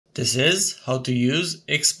This is how to use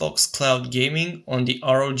Xbox Cloud Gaming on the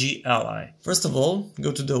ROG Ally. First of all,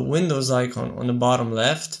 go to the Windows icon on the bottom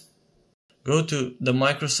left. Go to the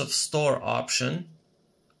Microsoft Store option.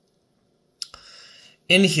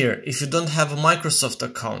 In here, if you don't have a Microsoft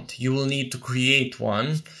account, you will need to create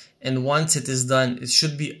one. And once it is done, it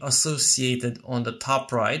should be associated on the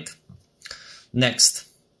top right. Next,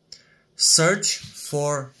 search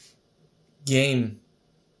for Game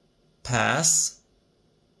Pass.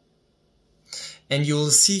 And you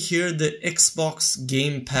will see here the Xbox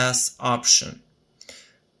Game Pass option.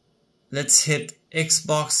 Let's hit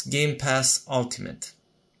Xbox Game Pass Ultimate.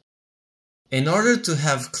 In order to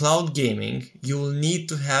have cloud gaming, you will need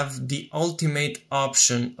to have the ultimate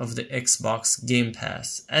option of the Xbox Game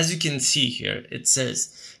Pass. As you can see here, it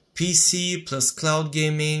says PC plus cloud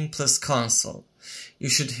gaming plus console. You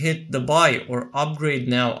should hit the buy or upgrade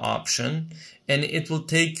now option, and it will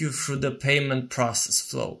take you through the payment process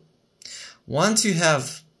flow. Once you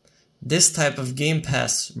have this type of Game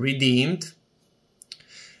Pass redeemed,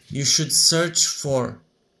 you should search for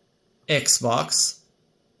Xbox.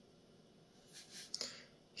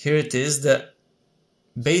 Here it is, the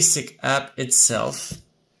basic app itself.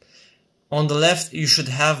 On the left, you should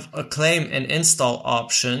have a claim and install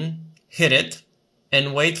option. Hit it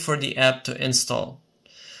and wait for the app to install.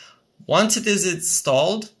 Once it is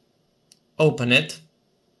installed, open it.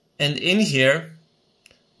 And in here,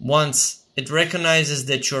 once it recognizes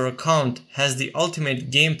that your account has the Ultimate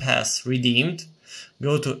Game Pass redeemed,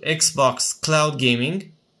 go to Xbox Cloud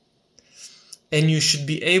Gaming. And you should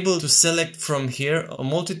be able to select from here a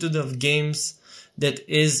multitude of games that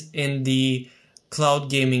is in the cloud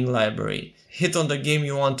gaming library. Hit on the game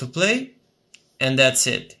you want to play, and that's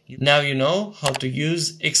it. Now you know how to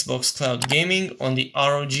use Xbox Cloud Gaming on the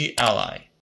ROG Ally.